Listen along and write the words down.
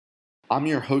I'm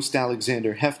your host,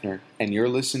 Alexander Hefner, and you're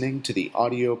listening to the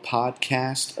audio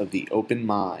podcast of The Open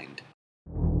Mind.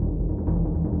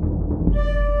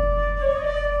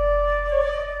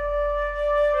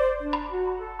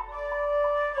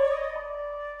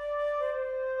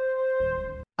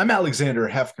 I'm Alexander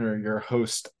Hefner, your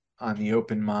host on The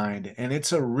Open Mind, and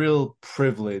it's a real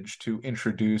privilege to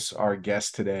introduce our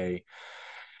guest today.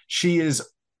 She is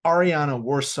Arianna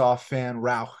Warsaw-Fan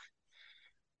Rauch,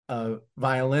 a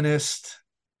violinist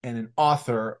and an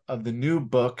author of the new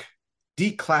book,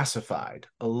 Declassified,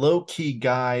 a low-key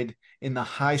guide in the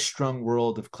high-strung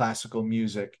world of classical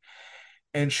music.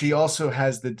 And she also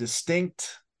has the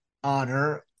distinct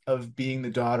honor of being the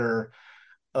daughter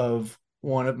of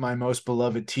one of my most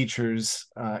beloved teachers,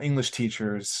 English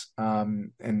teachers,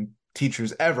 and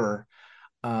teachers ever.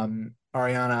 Arianna,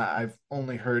 I've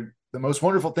only heard the most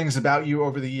wonderful things about you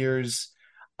over the years.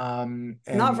 And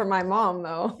not from my mom,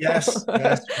 though. Yes,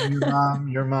 from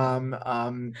your mom.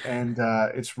 And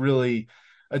it's really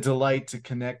a delight to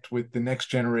connect with the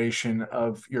next generation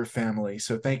of your family.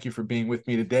 So thank you for being with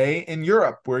me today in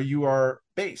Europe, where you are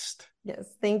based.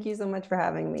 Yes, thank you so much for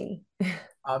having me.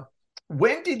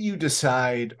 When did you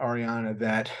decide, Arianna,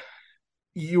 that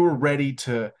you were ready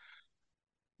to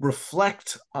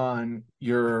reflect on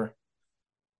your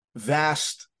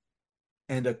vast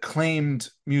and acclaimed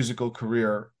musical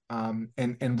career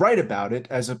and write about it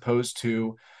as opposed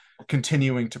to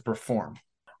continuing to perform?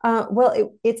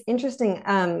 It's interesting.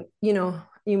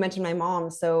 You mentioned my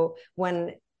mom. So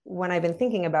when I've been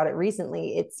thinking about it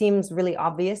recently, it seems really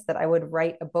obvious that I would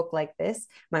write a book like this.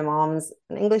 My mom's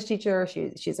an English teacher.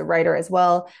 She's a writer as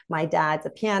well. My dad's a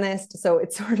pianist. So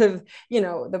it's sort of,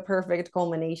 the perfect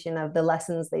culmination of the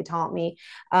lessons they taught me.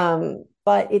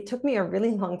 But it took me a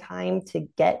really long time to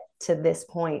get to this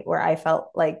point where I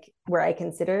felt like where I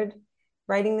considered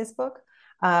writing this book.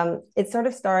 It sort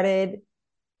of started.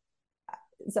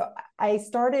 So I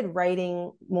started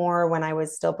writing more when I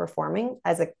was still performing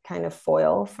as a kind of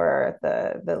foil for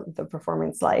the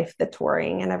performance life, the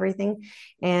touring and everything.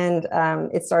 And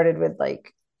it started with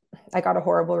I got a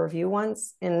horrible review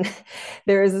once, and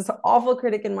there was this awful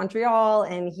critic in Montreal,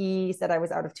 and he said I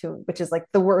was out of tune, which is like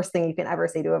the worst thing you can ever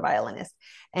say to a violinist.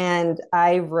 And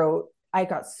I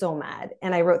got so mad,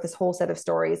 and I wrote this whole set of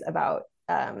stories about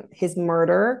his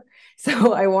murder.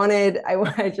 So I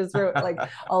just wrote like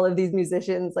all of these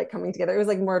musicians like coming together. It was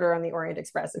like Murder on the Orient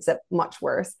Express, except much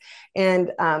worse.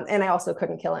 And I also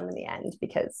couldn't kill him in the end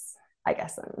because I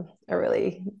guess I'm a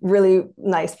really, really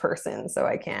nice person. So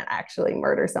I can't actually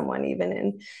murder someone even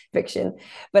in fiction.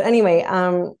 But anyway,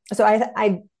 so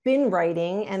I've been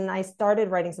writing, and I started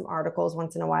writing some articles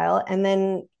once in a while.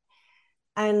 And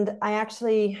I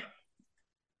actually,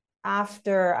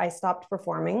 after I stopped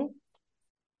performing,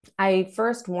 I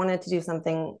first wanted to do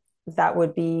something that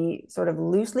would be sort of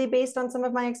loosely based on some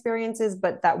of my experiences,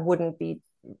 but that wouldn't be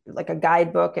like a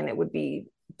guidebook, and it would be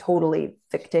totally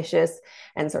fictitious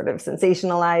and sort of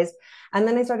sensationalized. And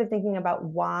then I started thinking about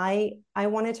why I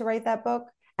wanted to write that book.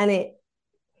 And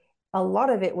a lot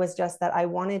of it was just that I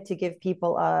wanted to give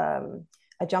people a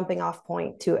jumping off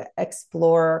point to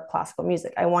explore classical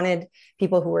music. I wanted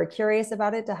people who were curious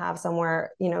about it to have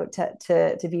somewhere,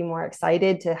 to be more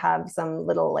excited, to have some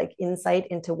little like insight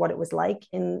into what it was like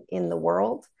in the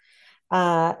world.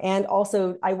 And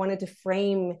also I wanted to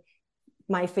frame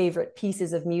my favorite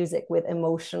pieces of music with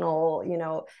emotional,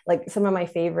 like some of my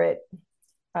favorite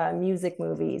music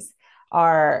movies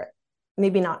are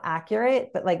maybe not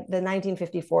accurate, but like the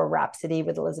 1954 Rhapsody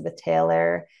with Elizabeth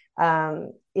Taylor,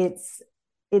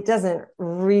 it doesn't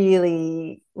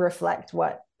really reflect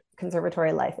what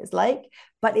conservatory life is like,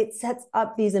 but it sets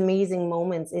up these amazing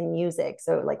moments in music.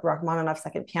 So like Rachmaninoff's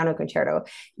Second Piano Concerto,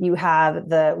 you have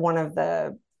one of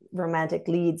the romantic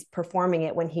leads performing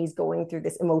it when he's going through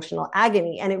this emotional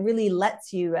agony, and it really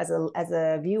lets you as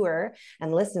a viewer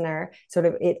and listener, sort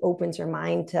of, it opens your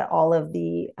mind to all of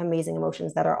the amazing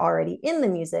emotions that are already in the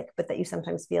music, but that you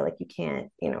sometimes feel like you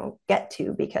can't get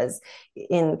to because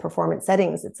in performance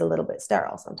settings it's a little bit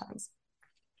sterile sometimes.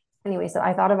 Anyway, so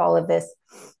I thought of all of this,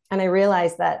 and I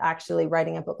realized that actually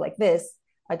writing a book like this,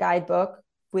 a guidebook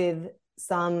with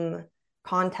some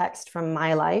context from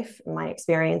my life, my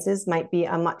experiences, might be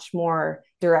a much more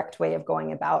direct way of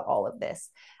going about all of this.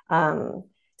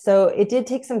 So it did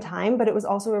take some time, but it was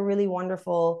also a really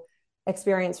wonderful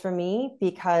experience for me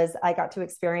because I got to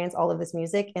experience all of this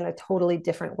music in a totally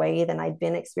different way than I'd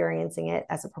been experiencing it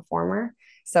as a performer.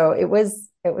 So it was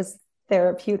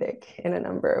therapeutic in a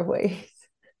number of ways.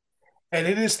 And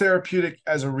it is therapeutic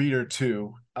as a reader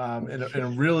too, in a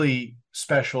really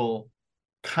special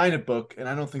kind of book. And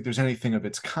I don't think there's anything of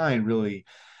its kind really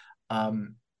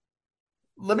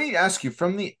let me ask you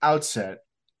from the outset.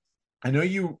 I know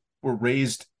you were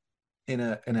raised in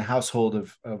a household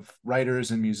of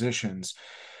writers and musicians,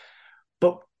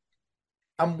 but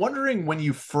I'm wondering when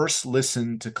you first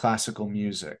listened to classical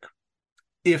music,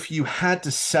 if you had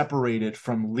to separate it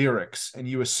from lyrics and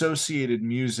you associated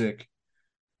music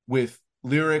with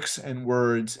lyrics and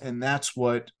words, and that's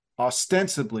what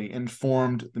ostensibly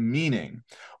informed the meaning,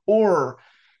 or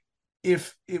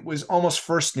if it was almost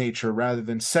first nature rather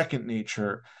than second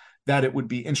nature, that it would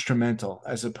be instrumental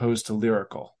as opposed to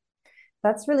lyrical.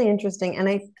 That's really interesting.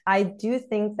 And I do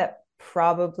think that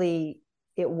probably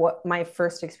what my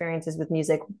first experiences with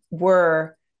music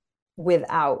were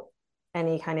without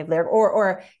any kind of lyric,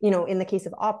 or in the case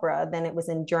of opera, then it was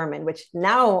in German, which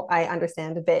now I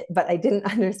understand a bit, but I didn't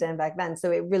understand back then.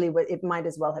 So it might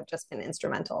as well have just been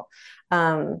instrumental.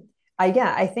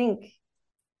 I think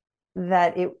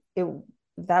that it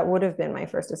that would have been my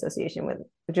first association with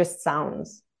just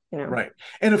sounds. Right.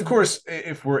 And of course,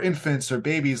 if we're infants or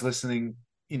babies listening,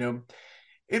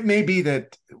 it may be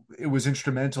that it was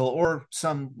instrumental or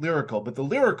some lyrical, but the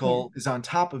lyrical is on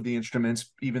top of the instruments,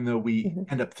 even though we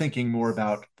end up thinking more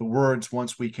about the words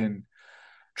once we can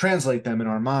translate them in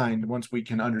our mind, once we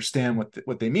can understand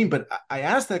what they mean. But I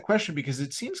asked that question because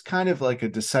it seems kind of like a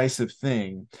decisive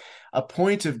thing, a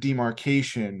point of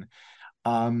demarcation,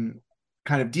 kind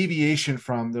of deviation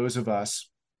from those of us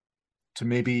to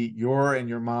maybe your and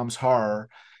your mom's horror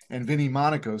and Vinnie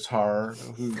Monaco's horror,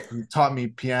 who taught me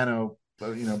piano,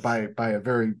 by a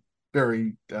very,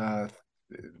 very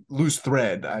loose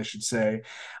thread, I should say,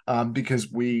 because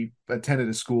we attended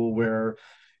a school where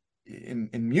in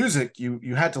music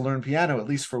you had to learn piano at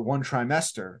least for one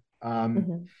trimester,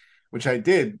 which I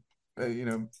did,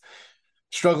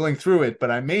 struggling through it,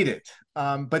 but I made it.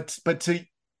 But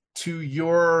to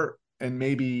your and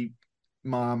maybe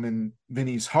mom and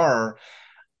Vinny's horror,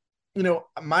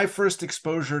 my first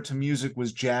exposure to music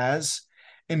was jazz,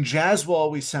 and jazz will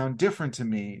always sound different to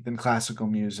me than classical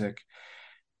music.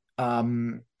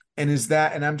 And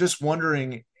I'm just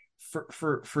wondering,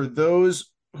 for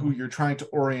those who you're trying to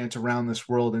orient around this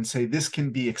world and say this can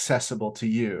be accessible to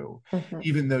you,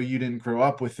 even though you didn't grow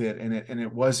up with it and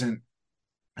it wasn't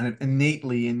kind of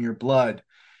innately in your blood.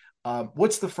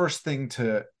 What's the first thing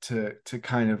to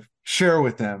kind of share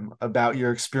with them about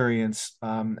your experience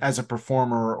as a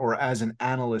performer or as an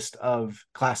analyst of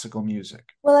classical music?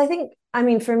 Well, I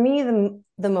mean, for me,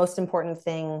 the most important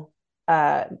thing,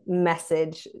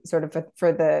 message sort of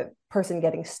for the person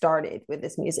getting started with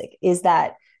this music, is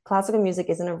that classical music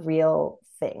isn't a real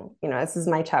thing. This is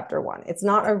my chapter 1. It's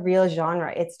not a real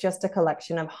genre. It's just a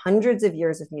collection of hundreds of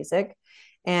years of music,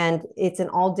 and it's in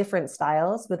all different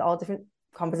styles with all different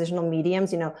compositional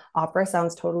mediums. Opera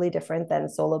sounds totally different than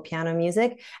solo piano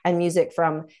music, and music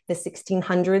from the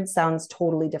 1600s sounds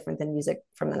totally different than music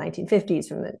from the 1950s,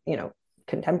 from the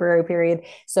contemporary period.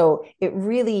 So it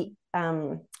really,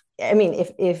 I mean,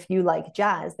 if you like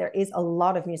jazz, there is a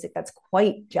lot of music that's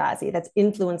quite jazzy, that's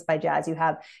influenced by jazz. You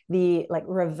have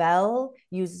Ravel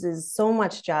uses so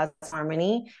much jazz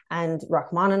harmony, and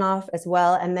Rachmaninoff as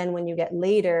well. And then when you get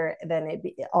later, then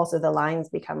also the lines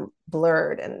become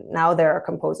blurred. And now there are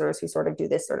composers who sort of do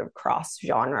this sort of cross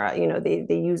genre.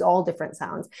 They use all different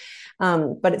sounds,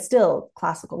 but it's still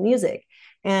classical music.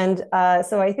 And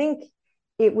so I think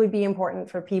it would be important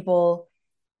for people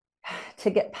to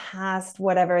get past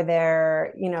whatever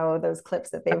their, those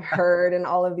clips that they've heard in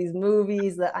all of these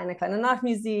movies, the Eine kleine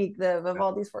Nachtmusik, the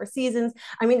Vivaldi's Four Seasons.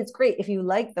 I mean, it's great. If you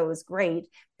like those, great.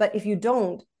 But if you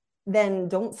don't, then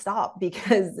don't stop,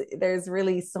 because there's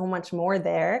really so much more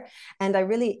there. And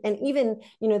even,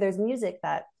 there's music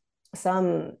that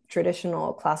some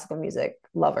traditional classical music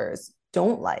lovers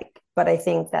don't like, but I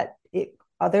think that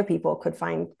other people could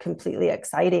find completely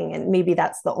exciting, and maybe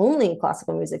that's the only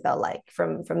classical music they'll like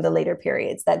from the later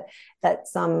periods that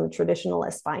some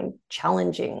traditionalists find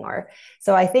challenging. Or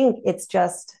so I think it's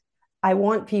just, I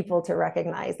want people to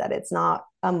recognize that it's not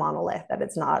a monolith, that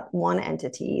it's not one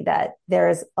entity, that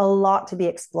there's a lot to be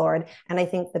explored. And I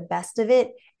think the best of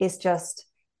it is just,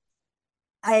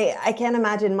 I can't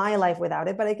imagine my life without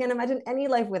it, but I can't imagine any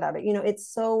life without it. It's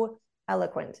so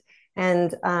eloquent.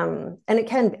 And it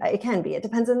can be, it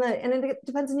depends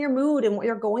on your mood and what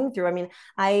you're going through. I mean,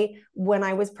 when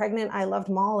I was pregnant, I loved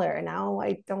Mahler. Now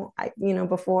I don't,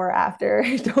 before, after,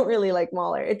 I don't really like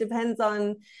Mahler. It depends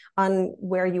on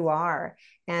where you are.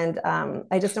 And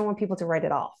I just don't want people to write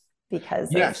it off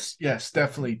because yes,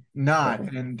 definitely not.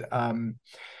 And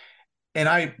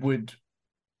I would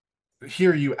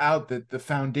hear you out that the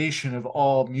foundation of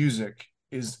all music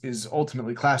is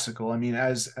ultimately classical. I mean,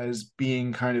 as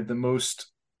being kind of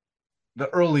the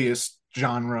earliest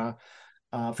genre,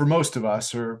 for most of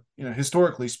us, or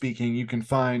historically speaking, you can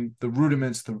find the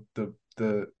rudiments,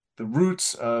 the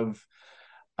roots of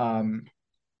um,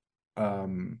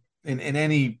 in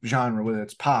any genre, whether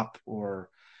it's pop or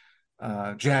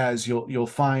jazz. You'll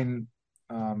find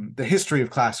the history of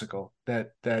classical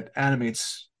that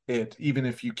animates it, even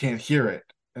if you can't hear it.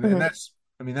 And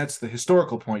that's the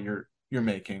historical point you're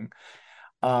making.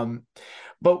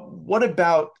 But what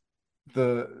about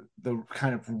the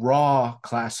kind of raw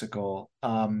classical?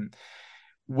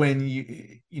 When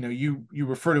you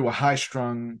refer to a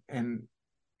high-strung and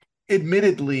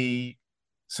admittedly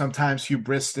sometimes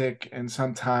hubristic and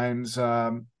sometimes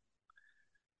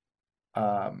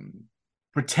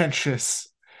pretentious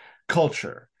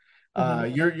culture.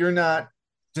 You're not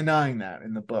denying that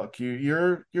in the book.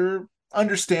 You're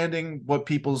understanding what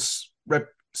people's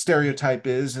stereotype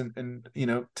is, and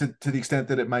to the extent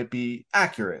that it might be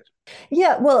accurate.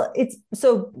 Yeah, well, it's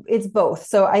both.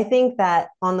 So I think that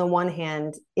on the one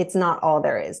hand, it's not all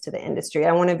there is to the industry.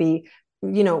 I want to be,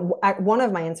 one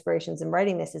of my inspirations in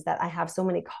writing this is that I have so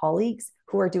many colleagues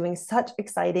who are doing such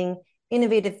exciting,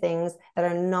 innovative things that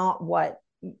are not what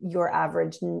your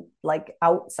average like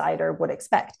outsider would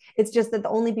expect. It's just that the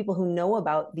only people who know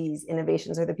about these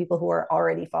innovations are the people who are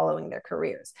already following their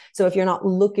careers. So if you're not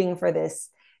looking for this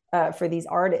for these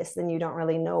artists, then you don't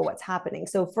really know what's happening.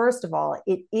 So first of all,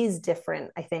 it is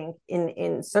different, I think,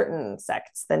 in certain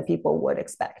sects than people would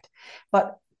expect.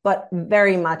 But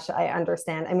very much I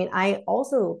understand. I mean, I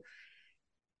also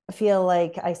feel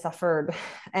like I suffered,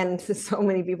 and so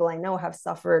many people I know have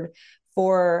suffered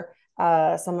for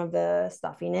some of the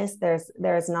stuffiness.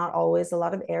 There's not always a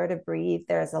lot of air to breathe.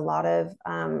 There's a lot of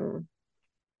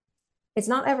it's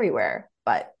not everywhere,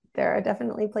 but there are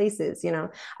definitely places.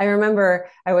 I remember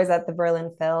I was at the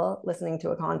Berlin Phil listening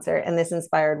to a concert, and this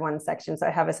inspired one section. So I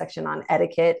have a section on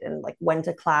etiquette and like when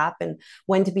to clap and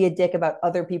when to be a dick about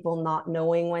other people not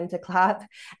knowing when to clap.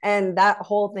 And that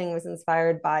whole thing was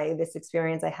inspired by this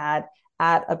experience I had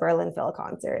at a Berlin Phil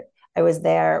concert. I was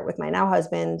there with my now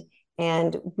husband,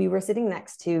 and we were sitting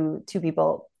next to two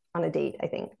people on a date, I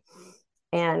think.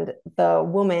 And the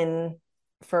woman,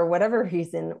 for whatever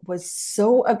reason, was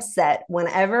so upset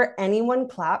whenever anyone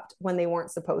clapped when they weren't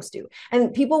supposed to.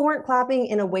 And people weren't clapping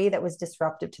in a way that was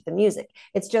disruptive to the music.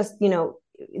 It's just, the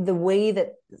way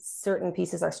that certain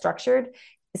pieces are structured.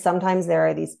 Sometimes there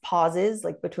are these pauses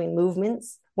like between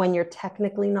movements when you're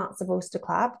technically not supposed to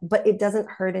clap, but it doesn't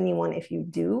hurt anyone if you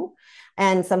do.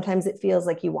 And sometimes it feels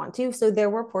like you want to. So there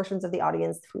were portions of the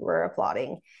audience who were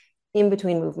applauding in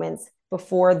between movements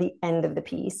before the end of the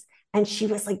piece. And she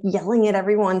was like yelling at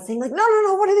everyone, saying like,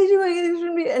 no, what are they doing?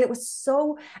 And it was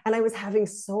and I was having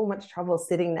so much trouble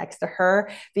sitting next to her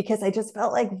because I just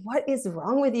felt like, what is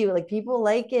wrong with you? Like, people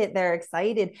like it, they're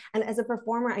excited. And as a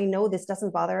performer, I know this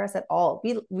doesn't bother us at all.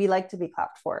 We like to be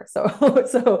clapped for.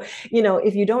 So,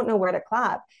 if you don't know where to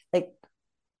clap, like,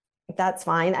 that's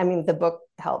fine. I mean, the book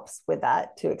helps with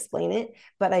that to explain it,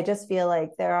 but I just feel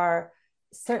like there are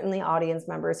certainly audience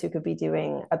members who could be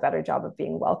doing a better job of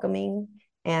being welcoming.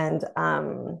 And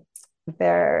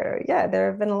there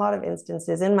have been a lot of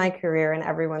instances in my career and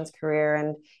everyone's career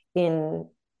and in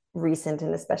recent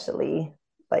and especially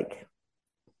like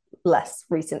less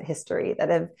recent history that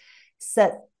have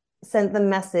sent the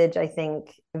message, I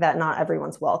think, that not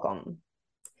everyone's welcome.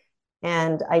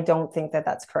 And I don't think that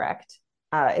that's correct.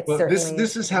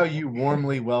 This is how you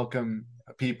warmly welcome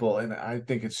people, and I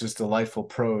think it's just delightful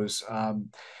prose.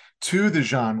 To the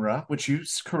genre, which you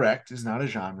correct is not a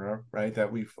genre, right?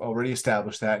 That we've already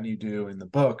established that, and you do in the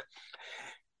book.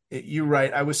 You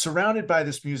write, I was surrounded by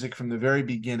this music from the very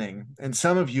beginning, and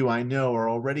some of you I know are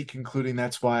already concluding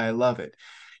that's why I love it.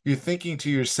 You're thinking to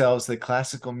yourselves that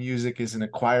classical music is an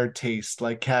acquired taste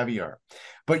like caviar,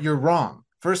 but you're wrong.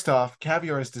 First off,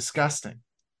 caviar is disgusting.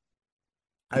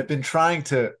 I've been trying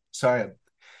to, sorry, I'm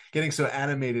getting so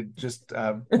animated just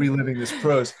reliving this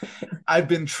prose. I've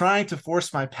been trying to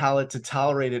force my palate to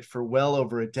tolerate it for well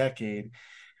over a decade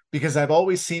because I've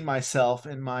always seen myself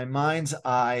in my mind's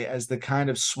eye as the kind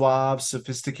of suave,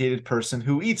 sophisticated person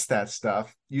who eats that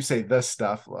stuff. You say the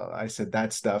stuff. Well, I said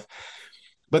that stuff.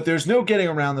 But there's no getting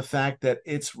around the fact that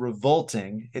it's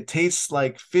revolting. It tastes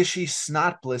like fishy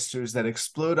snot blisters that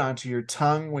explode onto your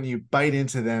tongue when you bite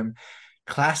into them.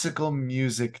 Classical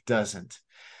music doesn't.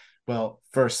 Well,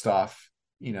 first off,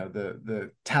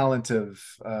 the talent of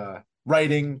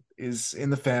writing is in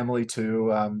the family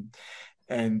too,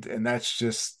 and that's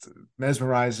just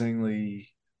mesmerizingly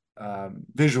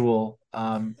visual.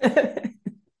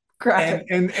 Graphic.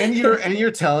 And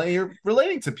you're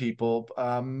relating to people,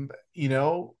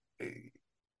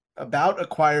 about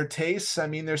acquired tastes. I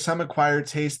mean, there's some acquired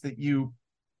taste that you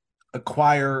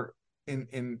acquire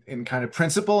in kind of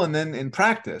principle and then in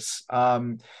practice.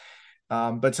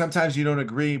 But sometimes you don't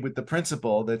agree with the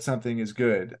principle that something is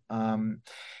good.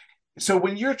 So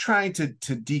when you're trying to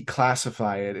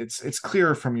declassify it, it's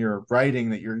clear from your writing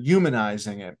that you're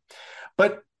humanizing it.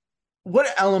 But what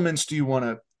elements do you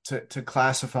want to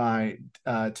classify,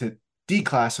 to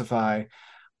declassify,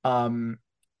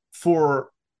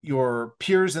 for your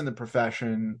peers in the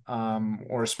profession,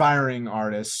 or aspiring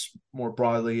artists more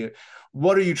broadly?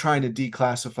 What are you trying to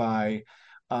declassify,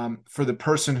 for the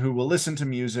person who will listen to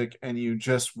music and you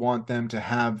just want them to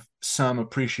have some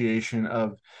appreciation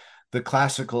of the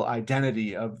classical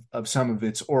identity of some of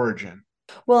its origin?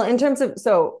 Well, in terms of,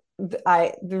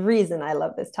 the reason I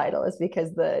love this title is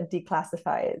because the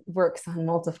declassified works on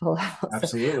multiple levels.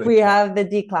 Absolutely. So we have the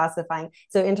declassifying.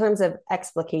 So in terms of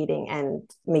explicating and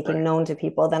making known to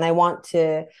people, then I want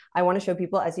to show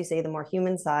people, as you say, the more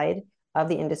human side of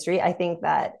the industry. I think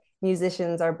that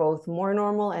musicians are both more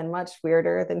normal and much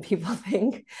weirder than people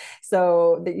think.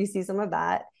 So that you see some of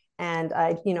that. And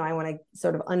I want to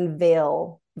sort of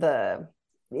unveil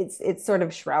it's sort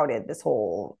of shrouded, this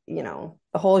whole, the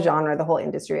whole genre, the whole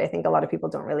industry. I think a lot of people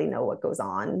don't really know what goes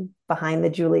on behind the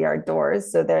Juilliard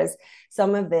doors. So there's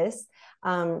some of this.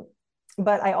 But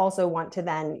I also want to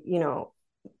then,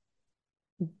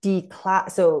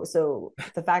 so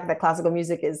the fact that classical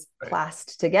music is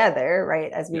classed together,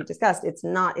 right, as we've discussed,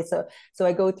 so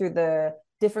I go through the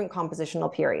different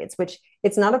compositional periods, which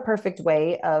it's not a perfect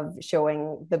way of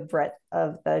showing the breadth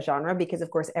of the genre, because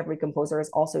of course every composer is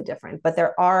also different, but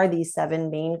there are these 7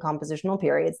 main compositional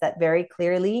periods that very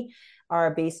clearly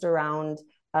are based around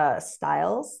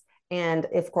styles. And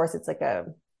of course it's like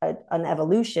an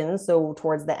evolution. So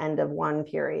towards the end of one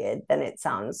period, then it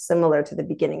sounds similar to the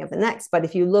beginning of the next. But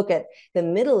if you look at the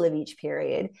middle of each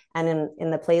period, and in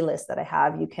the playlist that I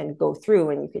have, you can go through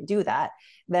and you could do that,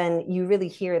 then you really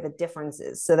hear the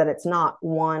differences, so that it's not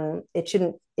one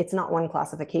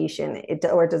classification,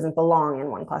 or it doesn't belong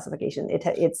in one classification.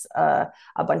 It's a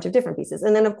bunch of different pieces.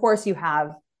 And then of course you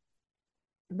have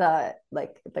that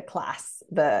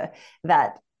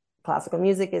classical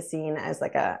music is seen as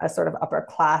like a sort of upper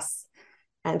class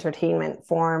entertainment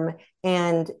form,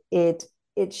 and it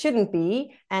shouldn't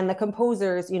be. And the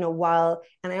composers, and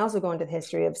I also go into the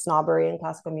history of snobbery in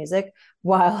classical music,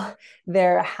 while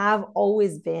there have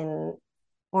always been,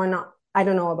 or not, I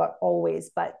don't know about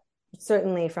always, but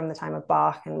certainly from the time of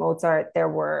Bach and Mozart, there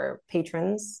were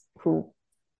patrons who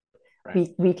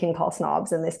we can call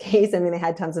snobs in this case. I mean, they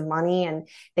had tons of money and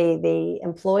they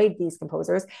employed these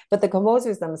composers, but the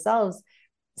composers themselves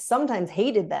sometimes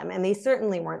hated them, and they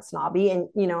certainly weren't snobby. And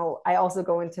I also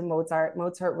go into Mozart.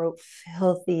 Mozart wrote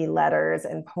filthy letters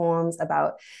and poems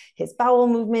about his bowel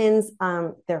movements.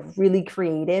 They're really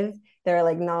creative. They're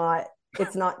like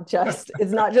it's not just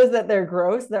that they're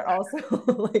gross, they're also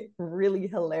like really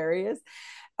hilarious.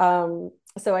 So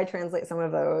I translate some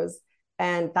of those.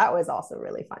 And that was also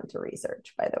really fun to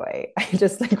research, by the way. I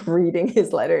just like reading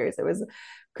his letters. It was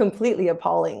completely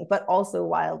appalling, but also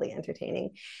wildly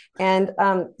entertaining. And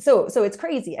so it's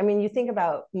crazy. I mean, you think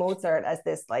about Mozart as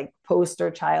this like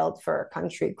poster child for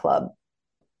country club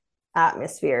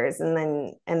atmospheres, and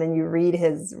then you read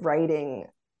his writing,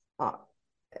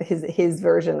 his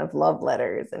version of love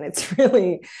letters, and it's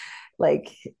really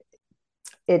like,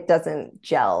 it doesn't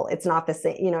gel. It's not the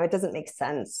same. It doesn't make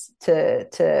sense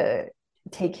to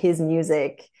take his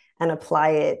music and apply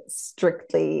it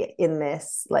strictly in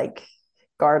this like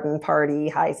garden party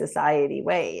high society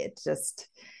way. It just,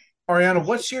 Arianna,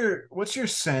 what's your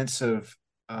sense of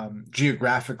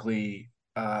geographically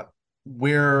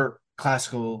where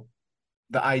classical,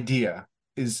 the idea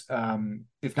is,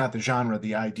 if not the genre,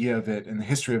 the idea of it and the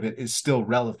history of it is still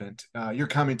relevant? You're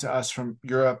coming to us from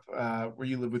Europe, where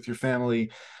you live with your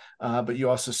family, but you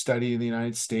also study in the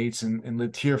United States and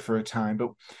lived here for a time.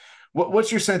 But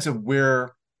what's your sense of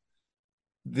where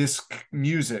this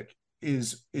music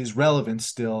is relevant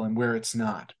still and where it's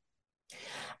not?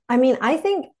 I mean, I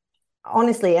think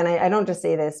honestly, and I don't just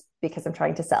say this because I'm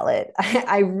trying to sell it,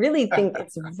 I really think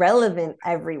it's relevant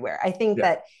everywhere. I think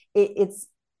that it's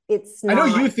not, I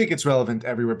know you think it's relevant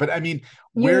everywhere, but I mean,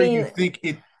 where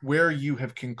you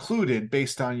have concluded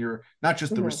based on your, not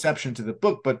just the reception to the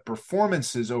book, but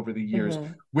performances over the years,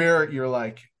 where you're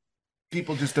like,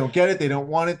 people just don't get it, they don't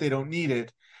want it, they don't need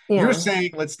it. You're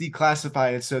saying let's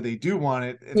declassify it so they do want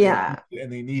it,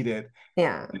 and they need it.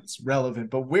 Yeah, it's relevant.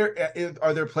 But where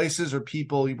are there places or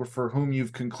people for whom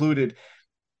you've concluded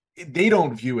they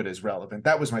don't view it as relevant?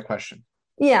 That was my question.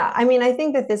 Yeah, I mean, I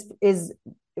think that this is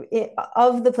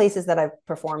of the places that I've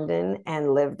performed in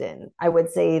and lived in, I would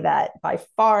say that by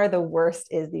far the worst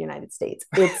is the United States.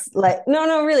 It's like,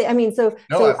 no, really. I mean,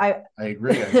 No, I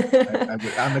agree.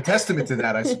 I'm a testament to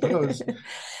that, I suppose.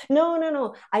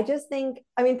 No. I just think,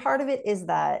 I mean, part of it is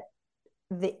that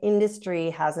the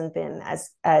industry hasn't been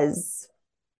as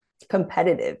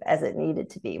competitive as it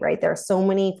needed to be, right? There are so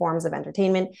many forms of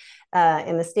entertainment.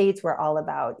 In the States, we're all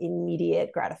about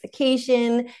immediate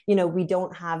gratification. We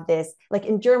don't have this, like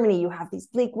in Germany, you have these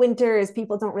bleak winters.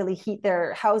 People don't really heat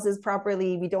their houses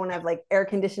properly. We don't have like air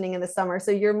conditioning in the summer.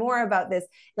 So you're more about this,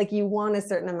 like you want a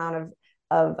certain amount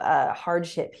of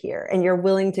hardship here. And you're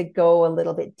willing to go a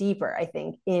little bit deeper, I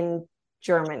think, in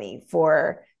Germany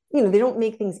for, they don't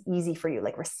make things easy for you.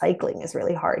 Like recycling is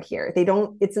really hard here.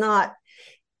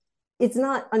 It's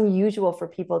not unusual for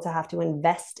people to have to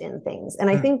invest in things. And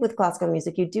I think with classical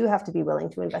music, you do have to be willing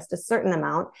to invest a certain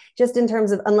amount, just in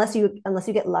terms of, unless you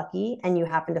get lucky and you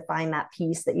happen to find that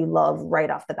piece that you love right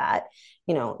off the bat,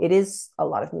 it is a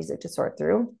lot of music to sort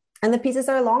through. And the pieces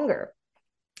are longer.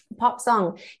 Pop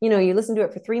song, you listen to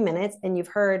it for 3 minutes and you've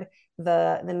heard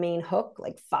the main hook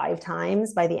like 5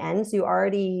 times by the end. So you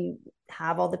already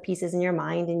have all the pieces in your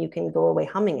mind and you can go away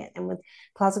humming it. And with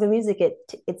classical music,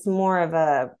 it's more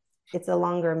of it's a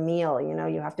longer meal,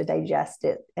 you have to digest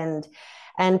it, and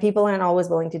people aren't always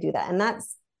willing to do that. And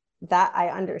that I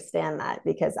understand that,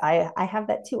 because I have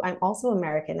that too. I'm also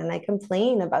American and I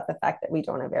complain about the fact that we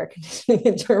don't have air conditioning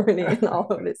in Germany and all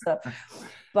of this stuff.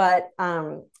 But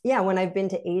yeah, when I've been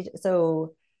to Asia,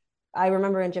 so I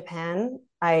remember in Japan,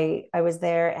 I was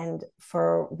there, and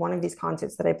for one of these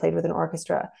concerts that I played with an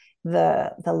orchestra,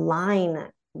 the line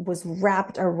was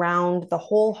wrapped around the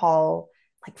whole hall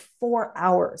like 4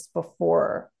 hours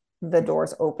before the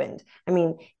doors opened. I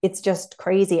mean, it's just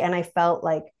crazy. And I felt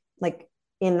like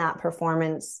in that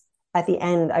performance at the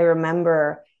end, I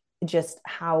remember just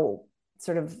how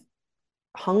sort of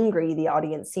hungry the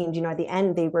audience seemed. At the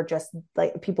end, they were just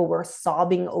like, people were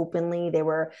sobbing openly. They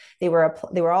were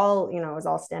all, it was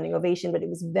all standing ovation, but it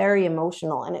was very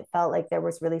emotional. And it felt like there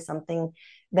was really something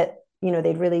that,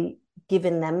 they'd really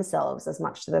given themselves as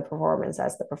much to the performance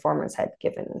as the performers had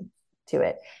given to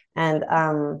it. And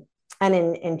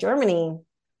in Germany,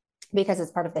 because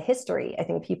it's part of the history, I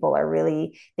think people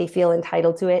they feel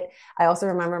entitled to it. I also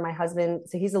remember my husband,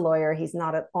 so he's a lawyer, he's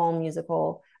not at all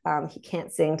musical, he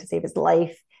can't sing to save his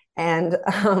life, and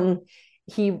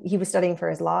he was studying for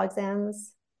his law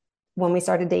exams when we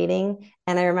started dating.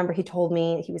 And I remember he told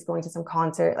me he was going to some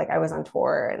concert, like I was on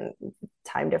tour and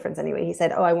time difference anyway. He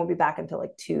said, "Oh, I won't be back until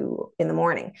like 2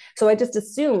 a.m." So I just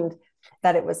assumed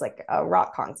that it was like a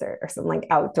rock concert or some like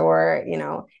outdoor,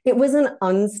 it was an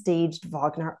unstaged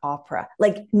Wagner opera,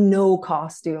 like no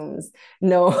costumes,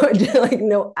 no, like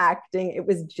no acting. It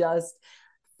was just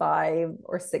 5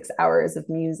 or 6 hours of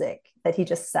music that he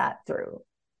just sat through.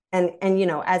 And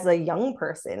as a young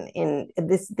person in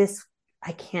this,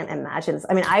 I can't imagine this.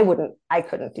 I mean, I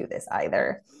couldn't do this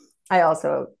either. I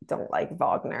also don't like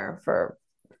Wagner for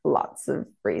lots of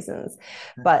reasons,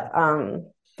 but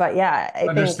yeah,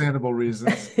 Understandable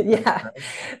reasons. Yeah.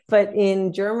 But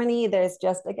in Germany, there's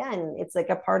just, again, it's like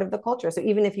a part of the culture. So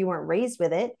even if you weren't raised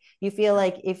with it, you feel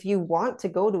like if you want to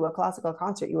go to a classical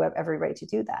concert, you have every right to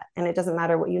do that. And it doesn't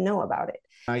matter what you know about it.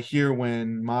 I hear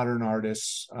when modern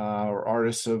artists or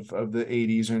artists of the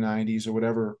 80s or 90s or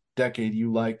whatever decade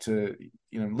you like to,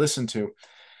 listen to,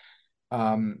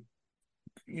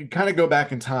 you kind of go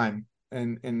back in time,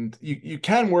 and you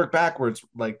can work backwards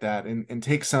like that and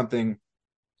take something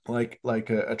like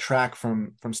a track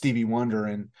from Stevie Wonder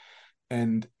and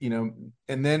and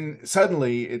then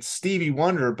suddenly it's Stevie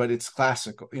Wonder, but it's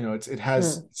classical. It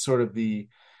has sort of the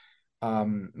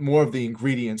more of the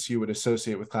ingredients you would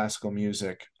associate with classical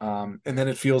music, and then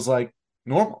it feels like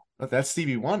normal. That's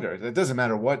Stevie Wonder. It doesn't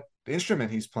matter what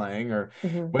instrument he's playing or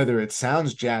whether it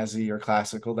sounds jazzy or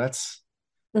classical. That's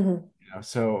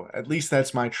so at least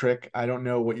that's my trick. I don't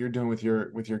know what you're doing with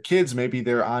your kids. Maybe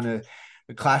they're on a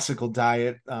classical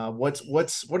diet. What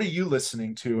are you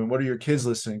listening to, and what are your kids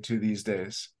listening to these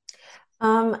days?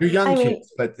 You're young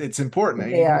kids, but it's important.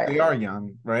 They are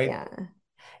young, right? Yeah.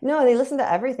 No, they listen to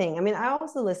everything. I mean, I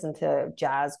also listened to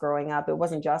jazz growing up. It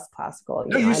wasn't just classical.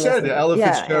 No, you said Ella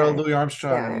Fitzgerald, Louis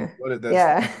Armstrong. Yeah. I mean,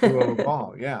 that's the duo of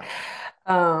all. Yeah.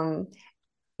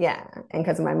 Yeah, and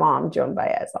because of my mom, Joan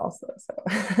Baez also. So,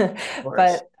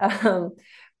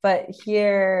 but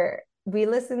here we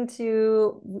listen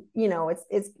to,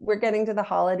 we're getting to the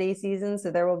holiday season,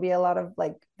 so there will be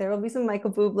some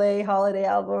Michael Bublé holiday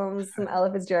albums, some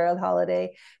Ella Fitzgerald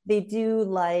holiday. They do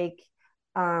like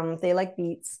They like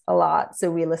beats a lot,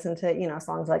 so we listen to, you know,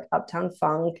 songs like Uptown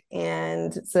Funk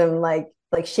and some like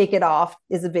Shake It Off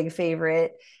is a big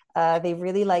favorite.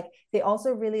 They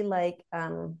also really like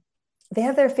they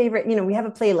have their favorite, you know, we have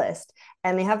a playlist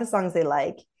and they have the songs they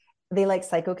like. They like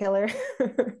Psycho Killer.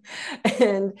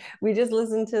 And we just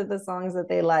listen to the songs that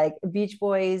they like. Beach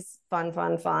Boys, fun,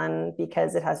 fun, fun,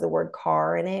 because it has the word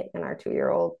car in it. And our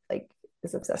 2-year-old like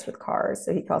is obsessed with cars.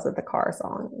 So he calls it the car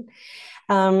song.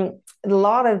 A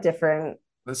lot of different.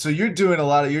 So you're doing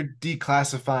you're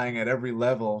declassifying at every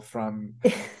level, from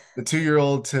the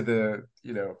 2-year-old to the,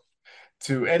 you know,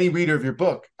 to any reader of your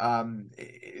book.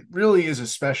 It really is a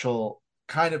special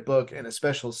kind of book and a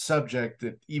special subject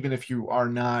that, even if you are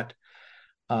not,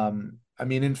 I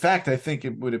mean, in fact, I think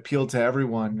it would appeal to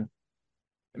everyone,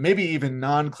 maybe even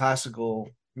non-classical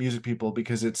music people,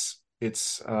 because it's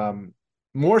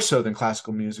more so than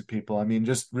classical music people. I mean,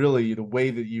 just really the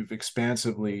way that you've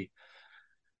expansively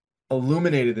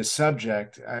illuminated the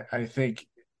subject, I think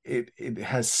it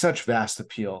has such vast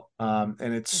appeal,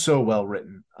 and it's so well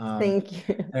written. Thank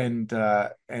you. And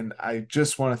I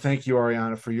just want to thank you,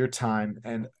 Arianna, for your time,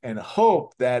 and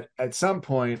hope that at some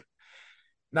point,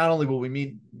 not only will we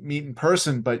meet in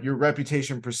person, but your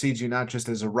reputation precedes you not just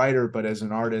as a writer, but as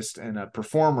an artist and a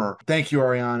performer. Thank you,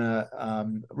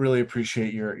 Arianna. Really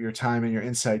appreciate your time and your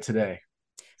insight today.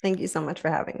 Thank you so much for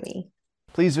having me.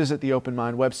 Please visit the Open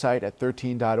Mind website at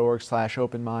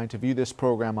 13.org/openmind to view this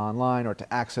program online or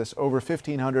to access over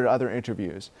 1,500 other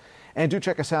interviews. And do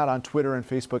check us out on Twitter and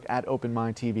Facebook at Open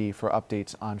Mind TV for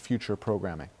updates on future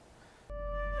programming.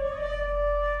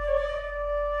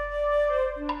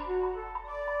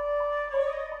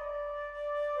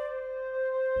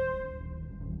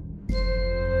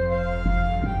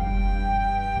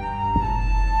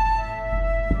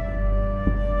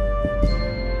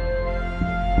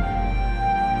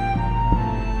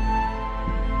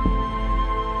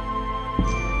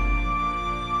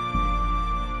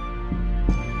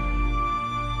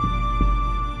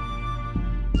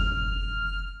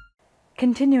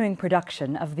 Continuing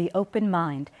production of The Open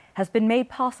Mind has been made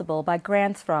possible by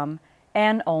grants from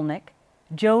Ann Olnick,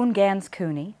 Joan Gans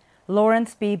Cooney,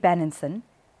 Lawrence B. Benenson,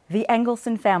 the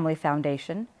Engelson Family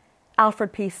Foundation,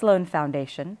 Alfred P. Sloan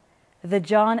Foundation, the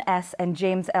John S. and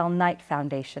James L. Knight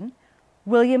Foundation,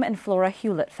 William and Flora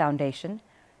Hewlett Foundation,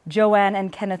 Joanne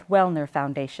and Kenneth Wellner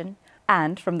Foundation,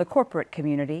 and from the corporate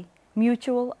community,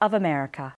 Mutual of America.